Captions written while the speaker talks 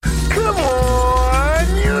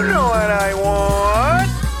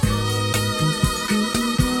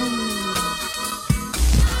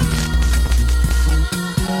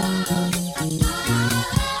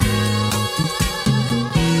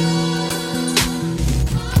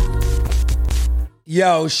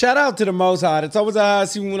Yo, shout out to the Most High. It's always a high.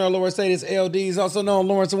 See when our Lord say this. LDs, also known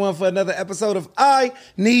Lawrence One for another episode of I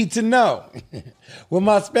Need to Know. Will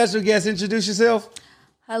my special guest introduce yourself?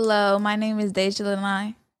 Hello, my name is Deja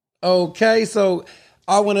Lanai. Okay, so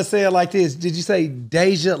I want to say it like this. Did you say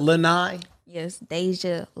Deja Lanai? Yes,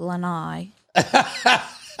 Deja Lanai.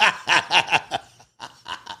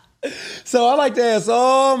 So I like to ask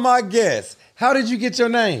all my guests, how did you get your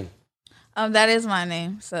name? That is my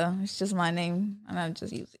name, so it's just my name, and I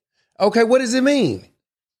just use it. Okay, what does it mean?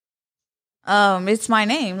 It's my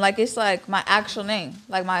name, like it's like my actual name,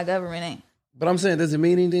 like my government name. But I'm saying, does it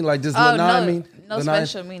mean anything? Like, does Oh Lanai no, mean? no Lanai?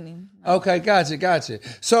 special meaning. Okay, gotcha.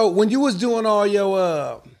 So when you was doing all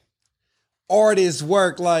your artist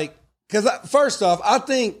work, like, because first off, I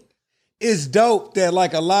think it's dope that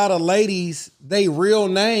like a lot of ladies, they real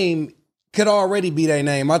name could already be their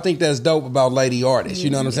name. I think that's dope about lady artists. You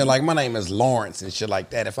know what I'm saying? Like, my name is Lawrence and shit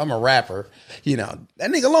like that. If I'm a rapper, you know,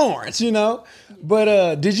 that nigga Lawrence, you know?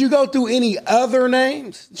 But did you go through any other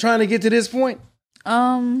names trying to get to this point?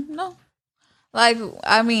 No. Like,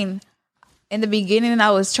 I mean, in the beginning,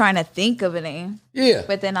 I was trying to think of a name. Yeah.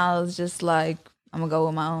 But then I was just like, I'm gonna go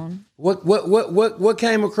with my own. What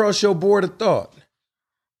came across your board of thought?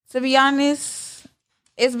 To be honest,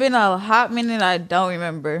 it's been a hot minute. I don't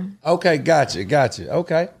remember. Okay, gotcha.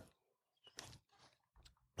 Okay.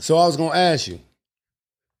 So I was gonna ask you,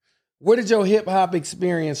 where did your hip hop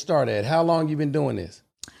experience start at? How long you been doing this?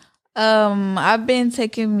 I've been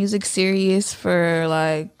taking music serious for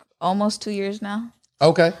like almost 2 years now.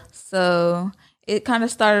 Okay. So it kind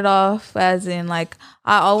of started off as in like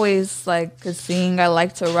I always like could sing. I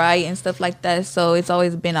like to write and stuff like that. So it's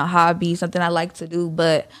always been a hobby, something I like to do.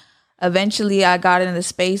 But eventually I got in the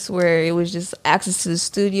space where it was just access to the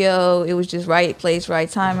studio. It was just right place, right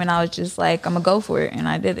time. And I was just like, I'm going to go for it. And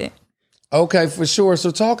I did it. Okay, for sure. So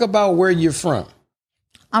talk about where you're from.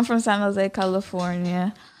 I'm from San Jose,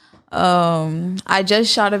 California. I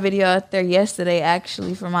just shot a video out there yesterday,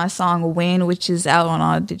 actually, for my song Win, which is out on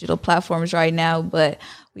all digital platforms right now. But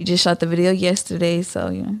we just shot the video yesterday, so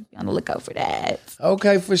you know, be on the lookout for that.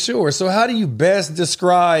 Okay, for sure. So how do you best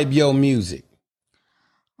describe your music?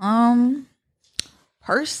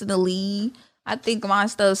 Personally, I think my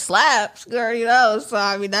stuff slaps, girl, you know. So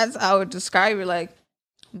I mean, that's how I would describe it. Like,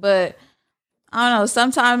 but I don't know.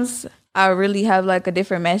 Sometimes I really have like a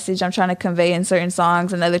different message I'm trying to convey in certain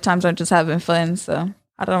songs, and other times I'm just having fun. So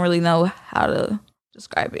I don't really know how to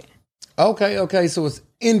describe it. Okay. So it's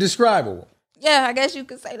indescribable. Yeah, I guess you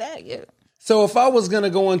could say that. Yeah. So if I was going to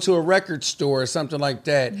go into a record store or something like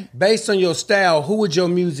that, based on your style, who would your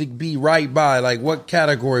music be right by? Like, what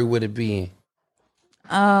category would it be in?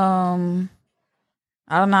 I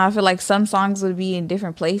don't know. I feel like some songs would be in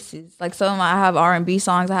different places. Like some I have R&B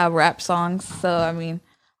songs, I have rap songs. So I mean,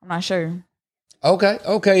 I'm not sure.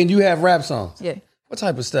 Okay. And you have rap songs? Yeah. What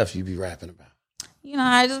type of stuff you be rapping about? You know,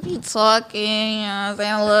 I just be talking, you know,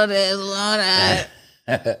 saying a little this, a little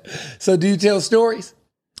that. So do you tell stories?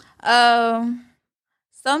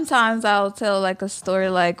 Sometimes I'll tell like a story,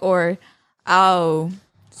 like, or I'll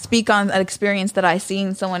speak on an experience that I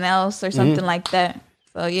seen someone else or something like that.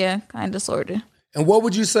 So yeah, kind of, sort of. And what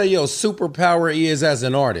would you say your superpower is as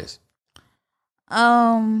an artist?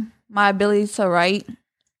 My ability to write.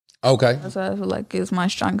 Okay. That's what I feel like is my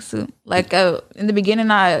strong suit. Like in the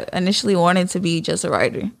beginning, I initially wanted to be just a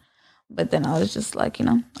writer, but then I was just like, you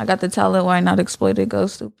know, I got the talent. Why not exploit it? Go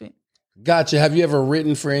stupid. Gotcha. Have you ever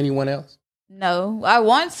written for anyone else? No, I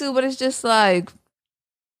want to, but it's just like,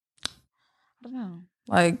 I don't know,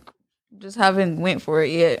 like just haven't went for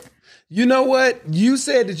it yet. You know what? You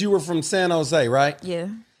said that you were from San Jose, right? Yeah.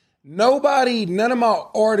 None of my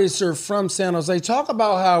artists are from San Jose. Talk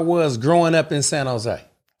about how it was growing up in San Jose.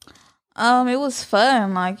 It was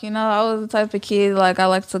fun. Like, you know, I was the type of kid, like, I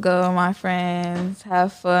like to go with my friends,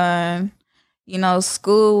 have fun. You know,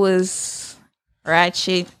 school was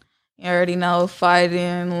ratchet. You already know,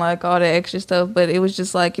 fighting, like, all the extra stuff. But it was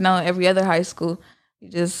just like, you know, every other high school, you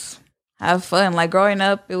just have fun. Like, growing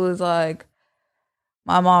up, it was like,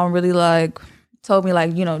 my mom really, like, told me,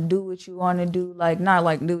 like, you know, do what you want to do. Like, not,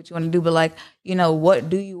 like, do what you want to do, but, like, you know, what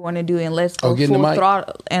do you want to do? And let's go full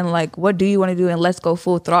throttle. And, like, what do you want to do? And let's go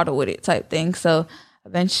full throttle with it type thing. So,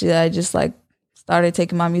 eventually, I just, like, started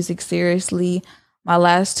taking my music seriously. My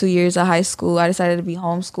last 2 years of high school, I decided to be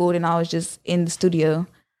homeschooled, and I was just in the studio.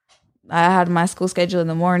 I had my school schedule in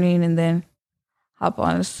the morning and then hop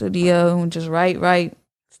on the studio and just write,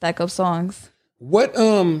 stack up songs. What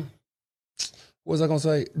was I gonna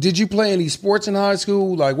say? Did you play any sports in high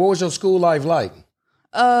school? Like, what was your school life like?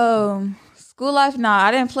 School life, nah,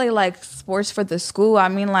 I didn't play like sports for the school. I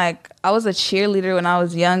mean, like I was a cheerleader when I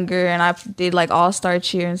was younger, and I did like all-star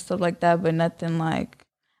cheer and stuff like that, but nothing like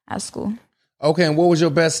at school. Okay, and what was your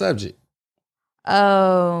best subject?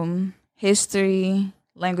 History,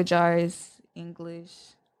 language arts, English.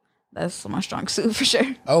 That's my strong suit for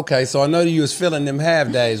sure. Okay, so I know that you was feeling them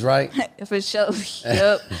half days, right? If it shows,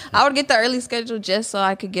 yep. I would get the early schedule just so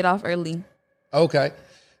I could get off early. Okay,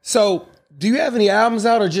 so do you have any albums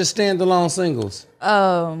out or just standalone singles?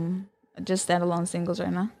 Just standalone singles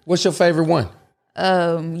right now. What's your favorite one?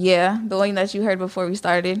 Yeah, the one that you heard before we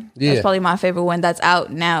started. Yeah. That's probably my favorite one that's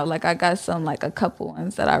out now. Like I got some like a couple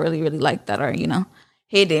ones that I really, really like that are,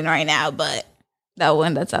 hidden right now, but that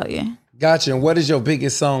one that's out, yeah. Gotcha. And what is your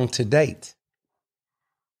biggest song to date?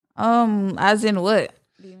 As in what?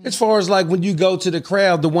 As far as like when you go to the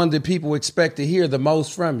crowd, the one that people expect to hear the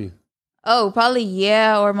most from you. Oh, probably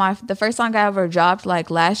yeah. Or the first song I ever dropped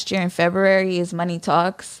like last year in February is Money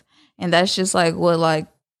Talks. And that's just like what like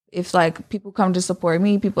if like people come to support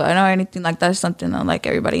me, people I know anything like that's something that like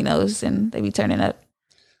everybody knows and they be turning up.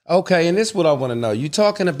 Okay, and this is what I want to know. You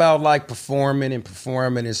talking about like performing and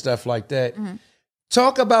stuff like that. Mm-hmm.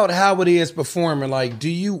 Talk about how it is performing. Like,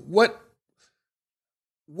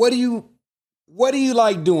 what do you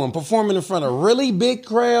like doing? Performing in front of really big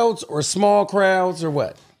crowds or small crowds or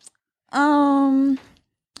what? I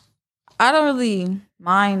don't really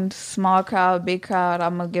mind small crowd, big crowd.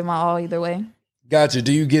 I'm gonna give my all either way. Gotcha.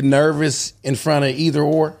 Do you get nervous in front of either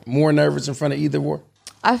or? More nervous in front of either or?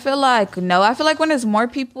 I feel like no. I feel like when there's more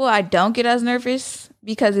people, I don't get as nervous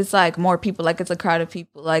because it's like more people. Like it's a crowd of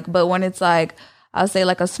people. Like, but when it's like I'll say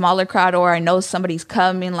like a smaller crowd or I know somebody's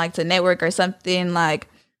coming like to network or something like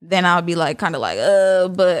then I'll be like kind of like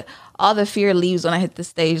but all the fear leaves when I hit the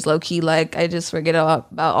stage low key. Like I just forget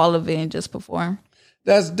about all of it and just perform.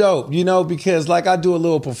 That's dope, because like I do a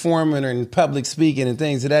little performing and public speaking and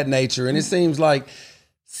things of that nature. And it seems like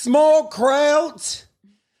small crowds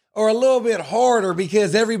are a little bit harder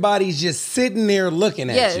because everybody's just sitting there looking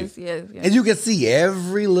at you. Yes. And you can see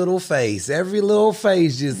every little face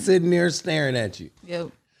just sitting there staring at you. Yep.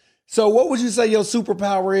 So what would you say your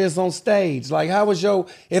superpower is on stage? Like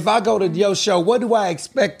if I go to your show, what do I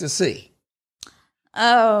expect to see?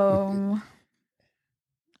 I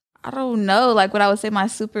don't know. Like what I would say my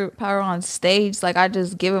superpower on stage, like I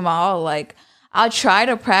just give it my all. Like I'll try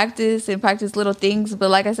to practice little things, but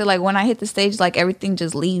like I said, like when I hit the stage, like everything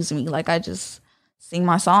just leaves me. Like I just sing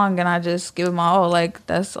my song and I just give it my all. Like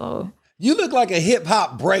that's all. You look like a hip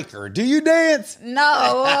hop breaker. Do you dance?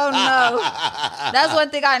 No. That's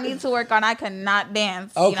one thing I need to work on. I cannot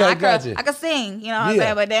dance. Okay, I gotcha. I could sing, what I'm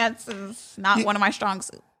saying, but dance is not one of my strong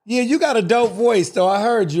suits. Yeah, you got a dope voice, though. I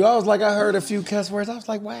heard you. I heard a few cuss words. I was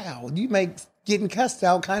like, wow, you make getting cussed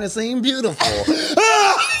out kind of seem beautiful.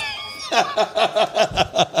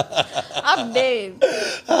 I'm dead.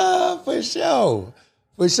 For sure.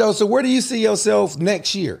 So where do you see yourself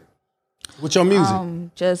next year with your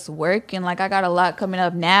music? Just working. Like I got a lot coming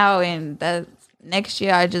up now, and that next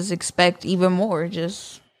year I just expect even more.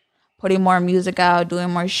 Just putting more music out, doing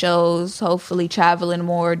more shows, hopefully traveling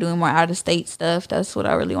more, doing more out of state stuff. That's what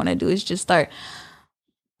I really want to do. Is just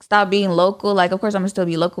stop being local. Like of course I'm gonna still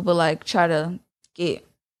be local, but like try to get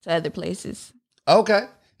to other places. Okay.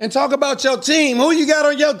 And talk about your team. Who you got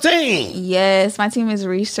on your team? Yes, my team is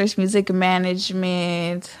Research Music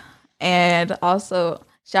Management. And also,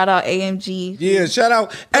 shout out AMG. Yeah, shout out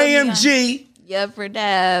AMG. For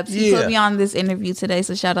Dabs. He put me on this interview today,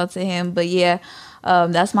 so shout out to him. But yeah,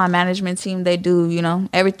 that's my management team. They do,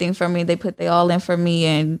 everything for me. They put they all in for me.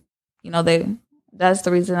 And, that's the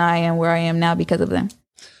reason I am where I am now because of them.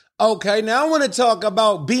 Okay, now I want to talk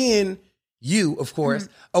about being you, of course,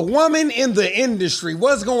 a woman in the industry.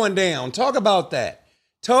 What's going down? Talk about that.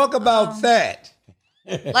 That.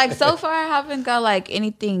 Like so far, I haven't got like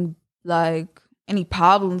anything like any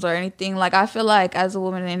problems or anything. Like I feel like as a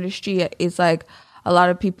woman in the industry, it's like a lot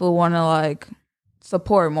of people want to like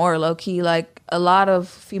support more low key. Like a lot of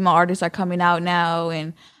female artists are coming out now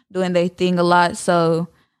and doing their thing a lot. So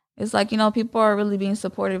it's like, people are really being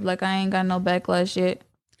supportive. Like I ain't got no backlash yet.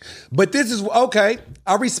 But this is okay.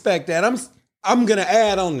 I respect that. I'm gonna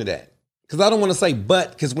add on to that because I don't want to say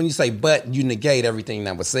but, because when you say but, you negate everything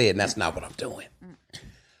that was said, and that's not what I'm doing.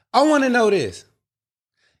 I want to know this: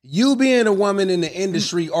 you being a woman in the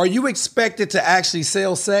industry, are you expected to actually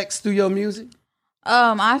sell sex through your music?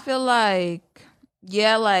 I feel like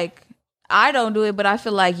like I don't do it, but I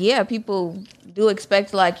feel like people do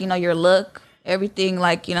expect like your look, everything.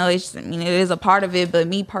 Like it is a part of it. But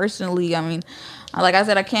me personally, like I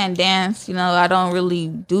said, I can't dance. I don't really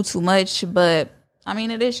do too much, but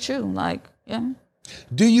it is true. Like, yeah.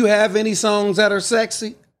 Do you have any songs that are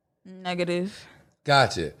sexy? Negative.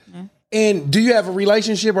 Gotcha. Yeah. And do you have a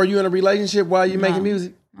relationship? Are you in a relationship while you're making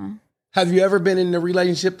music? No. Have you ever been in a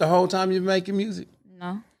relationship the whole time you're making music?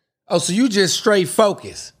 No. Oh, so you just straight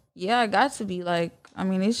focus. Yeah, I got to be like, I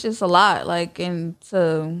mean, it's just a lot. Like, and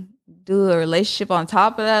to do a relationship on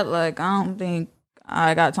top of that, like, I don't think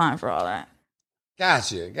I got time for all that.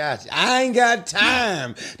 Gotcha. I ain't got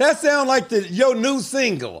time. That sounds like your new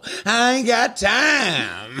single. I ain't got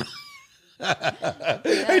time.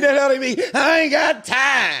 Ain't that how they mean? I ain't got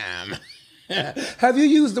time. Have you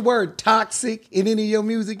used the word toxic in any of your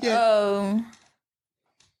music yet?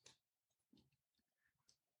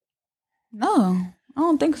 No, I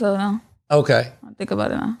don't think so, no. Okay. I think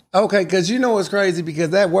about it now. Okay, because you know what's crazy?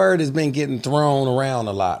 Because that word has been getting thrown around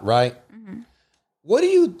a lot, right? Mm-hmm. What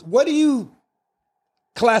do you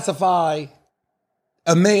classify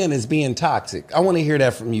a man as being toxic? I want to hear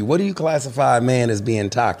that from you. What do you classify a man as being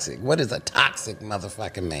toxic? What is a toxic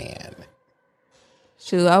motherfucking man?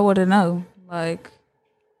 Shoot, I wouldn't know. Like,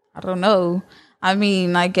 I don't know. I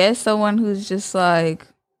mean, I guess someone who's just like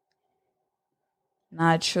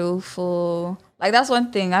not truthful. Like, that's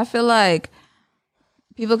one thing. I feel like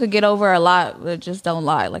people could get over a lot, but just don't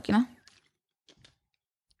lie. Like, you know?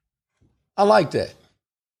 I like that.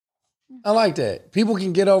 People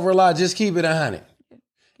can get over a lot. Just keep it 100.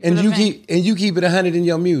 And you keep it 100 in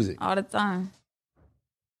your music all the time.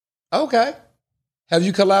 Okay. Have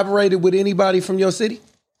you collaborated with anybody from your city?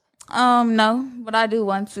 No, but I do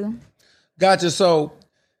want to. Gotcha. So,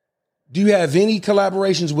 do you have any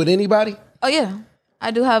collaborations with anybody? Oh yeah,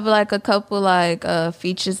 I do have like a couple like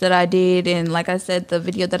features that I did, and like I said, the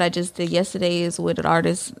video that I just did yesterday is with an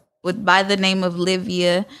artist by the name of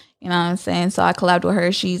Livia. You know what I'm saying? So I collabed with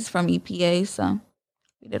her. She's from EPA, so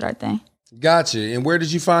we did our thing. Gotcha. And where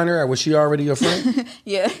did you find her at? Was she already your friend?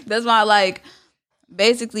 Yeah, that's my like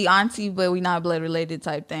basically auntie, but we not blood related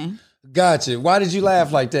type thing. Gotcha. Why did you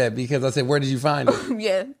laugh like that? Because I said, where did you find her?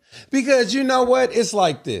 Yeah. Because you know what? It's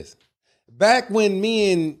like this. Back when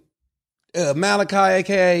me and Malachi,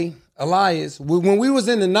 a.k.a. Elias, when we was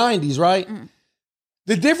in the 90s, right? Mm.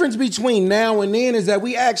 The difference between now and then is that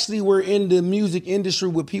we actually were in the music industry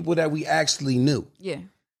with people that we actually knew. Yeah.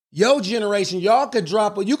 Your generation, you could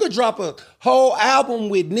drop a whole album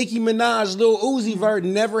with Nicki Minaj, Lil Uzi Vert,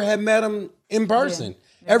 never had met him in person.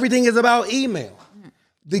 Yeah. Everything is about email.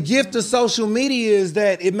 The gift of social media is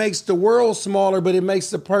that it makes the world smaller, but it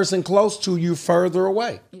makes the person close to you further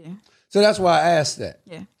away. Yeah. So that's why I asked that.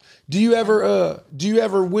 Yeah. Do you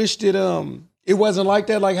ever wish that it wasn't like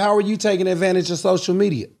that? Like, how are you taking advantage of social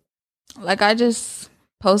media? Like, I just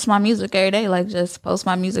post my music every day. Like, just post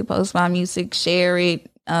my music, share it.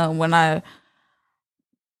 I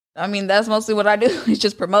mean, that's mostly what I do. Is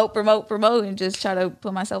just promote, and just try to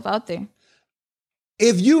put myself out there.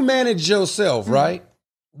 If you manage yourself, mm-hmm. right?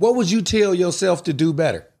 What would you tell yourself to do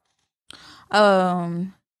better?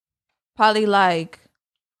 Probably like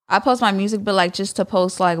I post my music, but like just to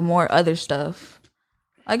post like more other stuff.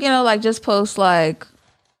 Like, you know, like just post like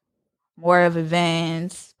more of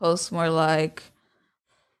events, post more like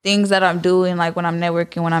things that I'm doing, like when I'm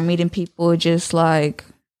networking, when I'm meeting people, just like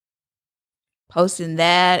posting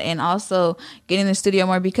that, and also getting in the studio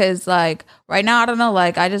more, because like right now, I don't know,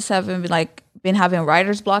 like I just haven't been having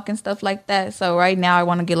writer's block and stuff like that. So right now I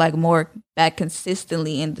want to get like more back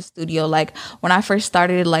consistently in the studio. Like when I first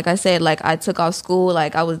started, like I said, like I took off school,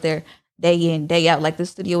 like I was there day in, day out. Like the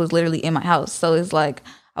studio was literally in my house. So it's like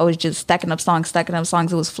I was just stacking up songs.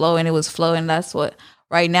 It was flowing. That's what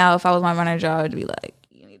right now, if I was my manager, I would be like,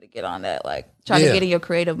 you need to get on that. Like try to get in your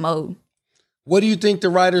creative mode. What do you think the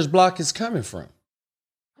writer's block is coming from?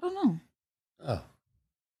 I don't know. Oh.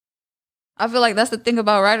 I feel like that's the thing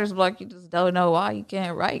about writer's block. You just don't know why you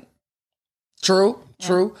can't write. True.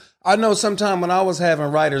 I know sometime when I was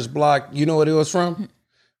having writer's block, you know what it was from?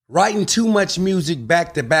 Writing too much music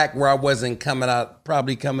back to back where I wasn't coming up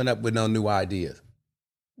with no new ideas.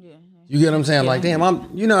 Yeah. You get what I'm saying? Yeah. Like, damn,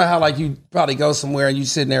 you know how like you probably go somewhere and you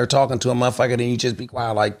sitting there talking to a motherfucker and you just be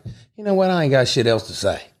quiet like, you know what, I ain't got shit else to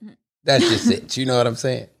say. That's just it. You know what I'm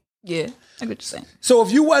saying? Yeah, I get what you're saying. So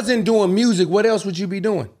if you wasn't doing music, what else would you be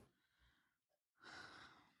doing?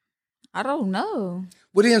 I don't know.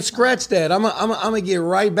 Well, then scratch that. I'm gonna get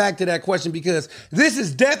right back to that question, because this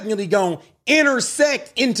is definitely gonna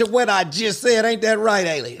intersect into what I just said. Ain't that right,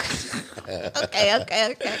 Alias?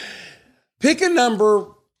 Okay. Pick a number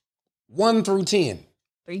 1 through 10.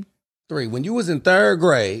 3. When you was in 3rd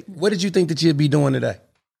grade, what did you think that you'd be doing today?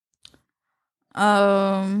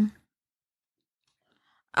 I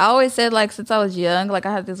always said, like, since I was young, like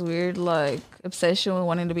I had this weird like obsession with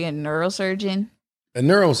wanting to be a neurosurgeon. A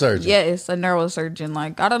neurosurgeon. Yes, a neurosurgeon.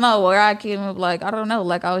 Like, I don't know where I came up. Like, I don't know.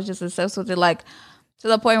 Like, I was just obsessed with it. Like, to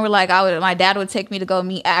the point where like my dad would take me to go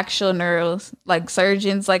meet actual neuros, like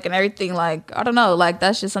surgeons, like and everything. Like, I don't know. Like,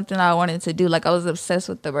 that's just something I wanted to do. Like, I was obsessed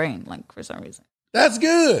with the brain. Like, for some reason. That's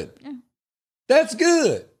good. Yeah. That's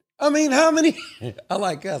good. I mean, how many? I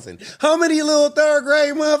like cussing. How many little third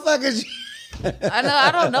grade motherfuckers? I know.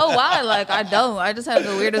 I don't know why. Like, I don't. I just have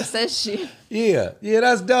the weird obsession. Yeah,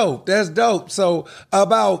 that's dope. That's dope. So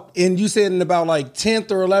and you said in about like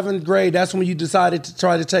 10th or 11th grade, that's when you decided to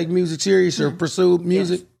try to take music serious or pursue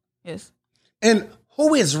music? Yes. And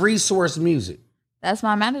who is Resource Music? That's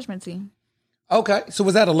my management team. Okay. So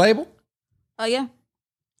was that a label? Oh, yeah.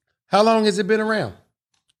 How long has it been around?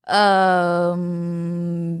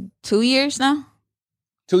 2 years now.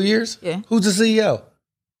 2 years? Yeah. Who's the CEO?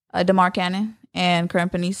 DeMar Cannon and Karim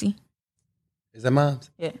Panisi. Is that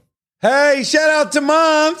Moms? Yeah. Hey, shout out to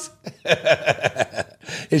Moms.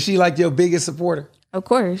 Is she like your biggest supporter? Of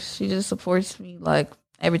course. She just supports me like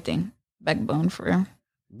everything. Backbone for real.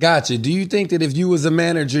 Gotcha. Do you think that if you was a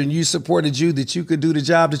manager and you supported you, that you could do the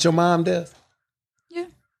job that your mom does? Yeah.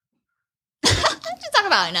 She's talking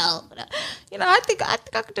about no. I think I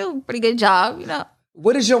could do a pretty good job,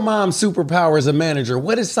 What is your mom's superpower as a manager?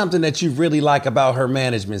 What is something that you really like about her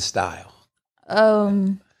management style?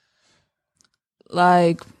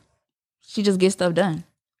 Like she just gets stuff done.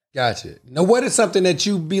 Gotcha. Now, what is something that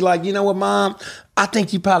you be like, you know what, Mom? I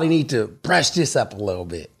think you probably need to brush this up a little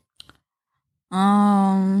bit.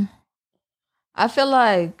 I feel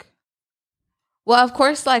like, well, of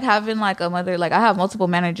course, like having like a mother, like I have multiple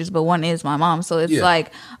managers, but one is my mom. So it's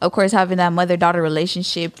like, of course, having that mother-daughter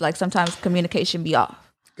relationship, like sometimes communication be off.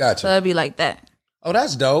 Gotcha. So it'd be like that. Oh,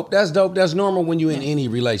 that's dope. That's dope. That's normal when you're in any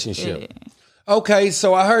relationship. Yeah. Okay,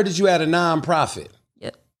 so I heard that you had a nonprofit.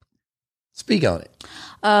 Yep. Speak on it.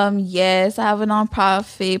 Yes, I have a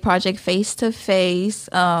nonprofit project, Face to Face.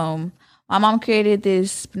 My mom created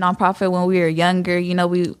this nonprofit when we were younger.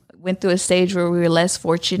 We went through a stage where we were less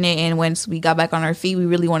fortunate, and once we got back on our feet, we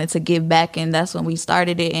really wanted to give back, and that's when we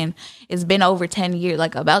started it. And it's been over 10 years,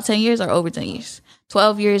 like about 10 years or over 10 years.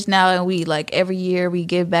 12 years now, and we like every year we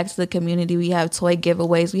give back to the community. We have toy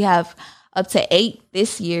giveaways. We have up to 8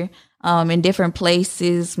 this year in different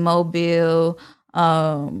places, Mobile,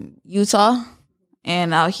 Utah,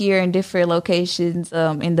 and out here in different locations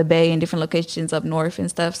in the Bay and different locations up north and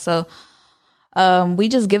stuff. So we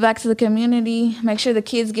just give back to the community, make sure the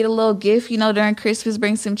kids get a little gift, during Christmas,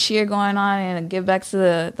 bring some cheer going on, and give back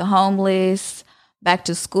to the homeless, back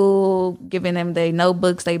to school, giving them their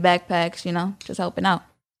notebooks, their backpacks, just helping out.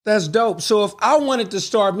 That's dope. So if I wanted to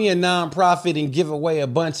start me a nonprofit and give away a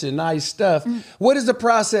bunch of nice stuff, what is the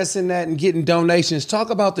process in that and getting donations? Talk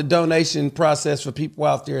about the donation process for people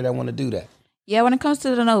out there that want to do that. Yeah, when it comes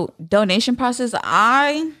to the donation process,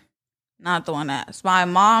 not the one that's my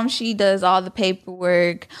mom. She does all the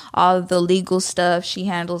paperwork, all of the legal stuff. She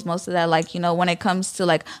handles most of that. Like, when it comes to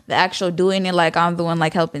like the actual doing it, like I'm the one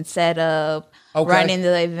like helping set up, running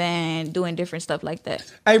the event, doing different stuff like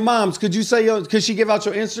that. Hey, Moms, could you say, could she give out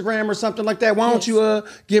your Instagram or something like that? Why don't you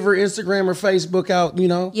give her Instagram or Facebook out,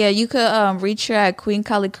 Yeah, you could reach her at Queen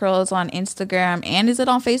Cali Curls on Instagram. And is it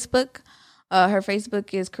on Facebook? Her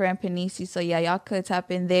Facebook is Karim Panisi. So yeah, y'all could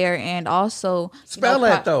tap in there, and also spell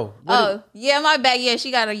that though. Yeah, my bad. Yeah,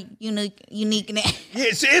 she got a unique name. Yeah,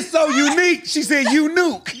 it's so unique. She said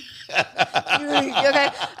unique.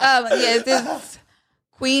 Okay. This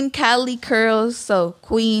Queen Cali Curls. So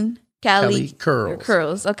Queen Cali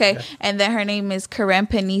Curls. Okay. Yeah. And then her name is Karim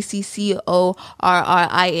Panisi,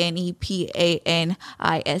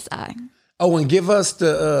 CORRINEPANISI. Oh, and give us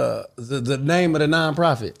the name of the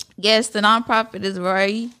nonprofit. Yes, the nonprofit is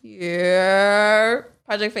right here.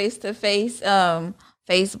 Project Face to Face,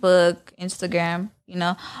 Facebook, Instagram.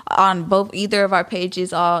 On either of our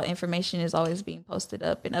pages, all information is always being posted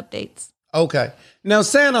up and updates. Okay. Now,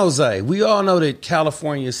 San Jose, we all know that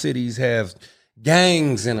California cities have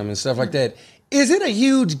gangs in them and stuff like that. Is it a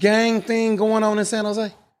huge gang thing going on in San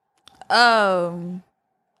Jose?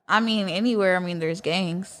 Anywhere. There's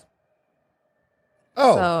gangs.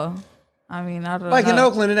 Oh. So, I don't know. Like in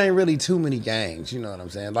Oakland, it ain't really too many gangs. You know what I'm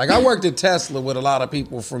saying? Like I worked at Tesla with a lot of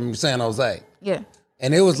people from San Jose. Yeah.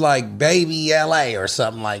 And it was like Baby LA or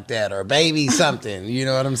something like that, or Baby something. You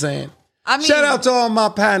know what I'm saying? Shout out to all my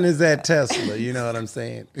partners at Tesla. You know what I'm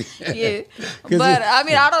saying? Yeah. But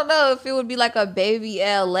I don't know if it would be like a Baby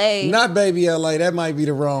LA. Not Baby LA. That might be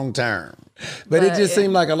the wrong term. But it just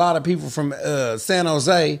seemed like a lot of people from San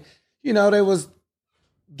Jose, they was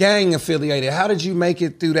gang affiliated. How did you make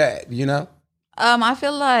it through that, I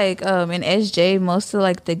feel like in SJ, most of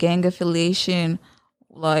like the gang affiliation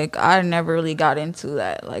like I never really got into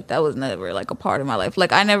that. Like that was never like a part of my life.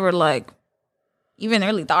 Like I never like even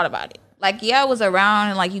really thought about it. Like yeah, I was around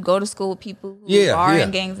and like you go to school with people who are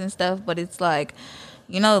in gangs and stuff, but it's like,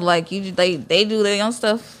 you know, like they do their own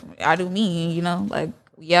stuff. I do me, you know, like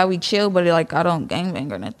yeah, we chill, but like I don't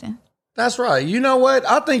gangbang or nothing. That's right. You know what?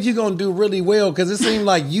 I think you're gonna do really well because it seems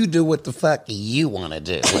like you do what the fuck you want to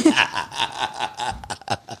do.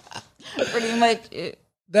 Pretty much it.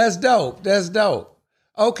 That's dope. That's dope.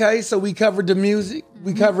 Okay, so we covered the music.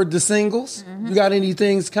 We covered the singles. You got any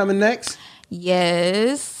things coming next?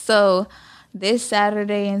 Yes. So this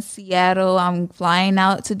Saturday in Seattle, I'm flying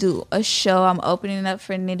out to do a show. I'm opening up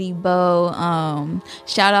for Nitty Bo.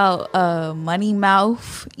 Shout out Money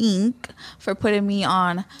Mouth Inc. for putting me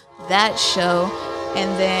on that show.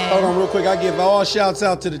 And then hold on real quick. I give all shouts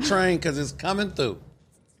out to the train because it's coming through.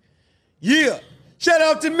 Yeah. Shout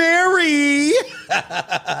out to Mary.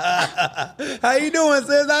 How you doing,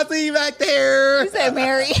 sis? I see you back there. You said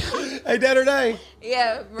Mary. Ain't that her name?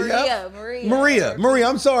 Yeah, Maria. Yep. Maria.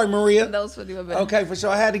 I'm sorry, Maria. That was funny. Okay, for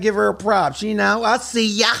sure. I had to give her a props. You know, I see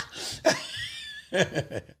ya.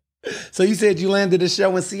 So you said you landed a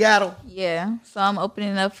show in Seattle? Yeah. So I'm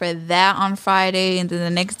opening up for that on Friday, and then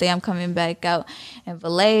the next day I'm coming back out in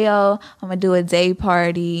Vallejo. I'm gonna do a day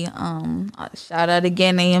party. Shout out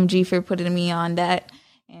again AMG for putting me on that.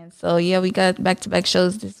 And so yeah, we got back-to-back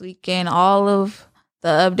shows this weekend. All of the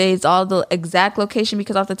updates, all the exact location,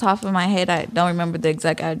 because off the top of my head I don't remember the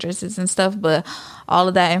exact addresses and stuff, but all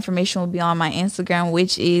of that information will be on my Instagram,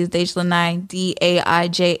 which is Daijlanai,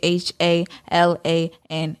 DAIJHALANAI.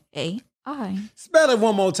 Spell it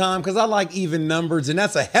one more time because I like even numbers and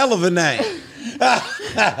that's a hell of a name.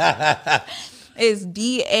 It's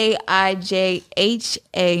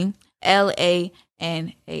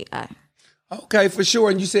DAIJHALANAI. Okay, for sure.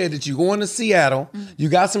 And you said that you're going to Seattle. You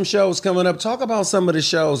got some shows coming up. Talk about some of the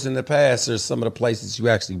shows in the past or some of the places you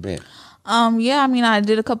actually been. Yeah, I mean, I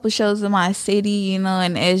did a couple shows in my city, you know,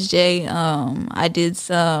 in SJ. I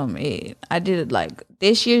did like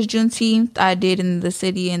this year's Juneteenth, I did in the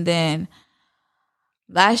city, and then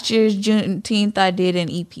last year's Juneteenth, I did in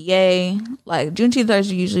EPA. Like, Juneteenth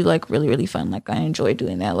is usually like really, really fun. Like, I enjoy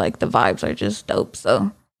doing that. Like, the vibes are just dope.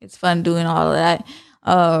 So it's fun doing all of that.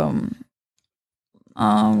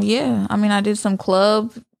 Yeah, I mean, I did some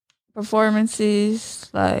club performances,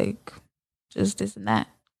 like just this and that.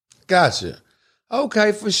 Gotcha.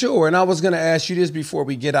 Okay, for sure. And I was going to ask you this before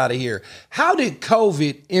we get out of here. How did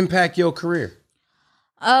COVID impact your career?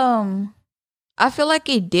 I feel like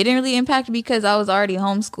it didn't really impact me because I was already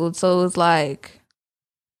homeschooled. So it was like,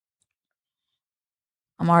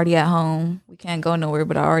 I'm already at home. We can't go nowhere,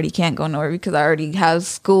 but I already can't go nowhere because I already have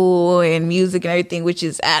school and music and everything, which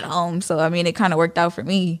is at home. So, I mean, it kind of worked out for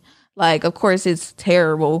me. Like, of course, it's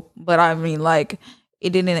terrible, but I mean, like,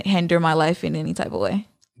 it didn't hinder my life in any type of way.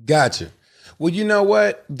 Gotcha. Well, you know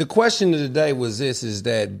what? The question of the day was this, is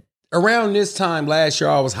that around this time last year,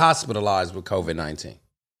 I was hospitalized with COVID-19,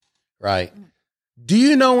 right? Do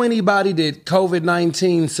you know anybody that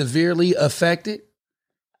COVID-19 severely affected?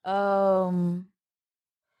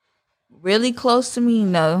 Really close to me,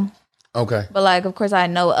 no. Okay. But like, of course, I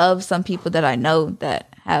know of some people that I know that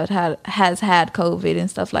has had COVID and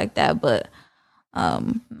stuff like that. But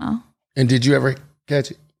no. And did you ever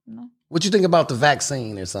catch it? No. What you think about the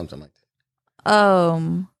vaccine or something like that?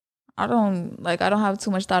 I don't have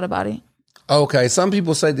too much thought about it. Okay, some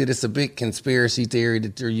people say that it's a big conspiracy theory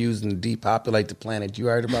that they're using to depopulate the planet. You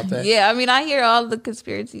heard about that? Yeah, I mean, I hear all the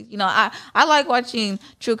conspiracies. You know, I like watching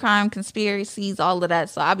true crime conspiracies, all of that.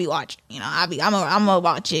 So I'll be watching. You know, I'm gonna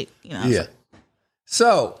watch it. You know. Yeah.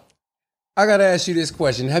 So I gotta ask you this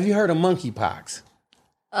question: have you heard of monkeypox?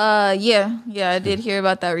 Yeah, I did hear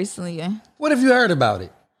about that recently. Yeah. What have you heard about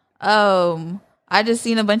it? I just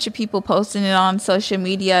seen a bunch of people posting it on social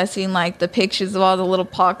media. I seen like the pictures of all the little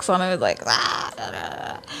pox on it. Like,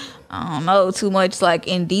 I don't know too much like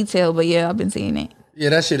in detail, but yeah, I've been seeing it. Yeah,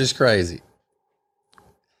 that shit is crazy.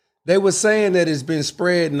 They were saying that it's been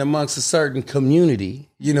spreading amongst a certain community.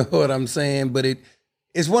 You know what I'm saying? But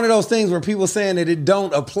it's one of those things where people saying that it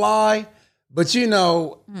don't apply, but you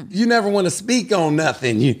know, you never want to speak on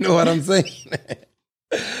nothing. You know what I'm saying?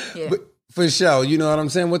 Yeah. But, for sure. You know what I'm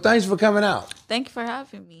saying? Well, thanks for coming out. Thank you for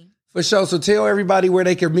having me. For sure. So tell everybody where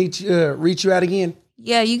they can reach you at again.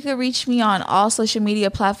 Yeah, you can reach me on all social media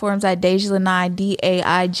platforms at Daijlanai,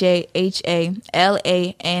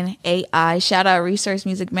 DAIJHALANAI. Shout out Resource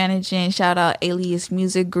Music Management. Shout out Alias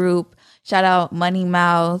Music Group. Shout out Money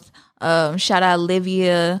Mouth. Shout out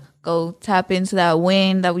Livia. Go tap into that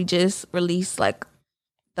win that we just released like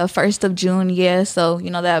the 1st of June. Yeah, so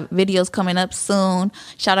that video's coming up soon.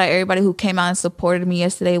 Shout out everybody who came out and supported me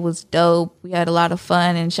yesterday. It was dope. We had a lot of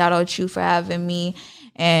fun, and shout out you for having me.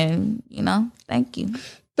 And thank you.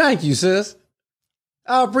 Thank you, sis.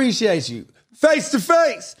 I appreciate you. Face to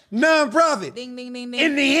face, nonprofit. Ding ding ding ding.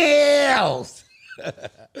 In the house.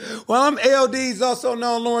 Well, I'm LD's, also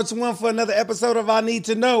known Lawrence One, for another episode of I Need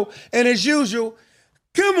to Know. And as usual,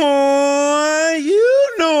 come on,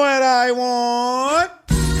 you know what I want.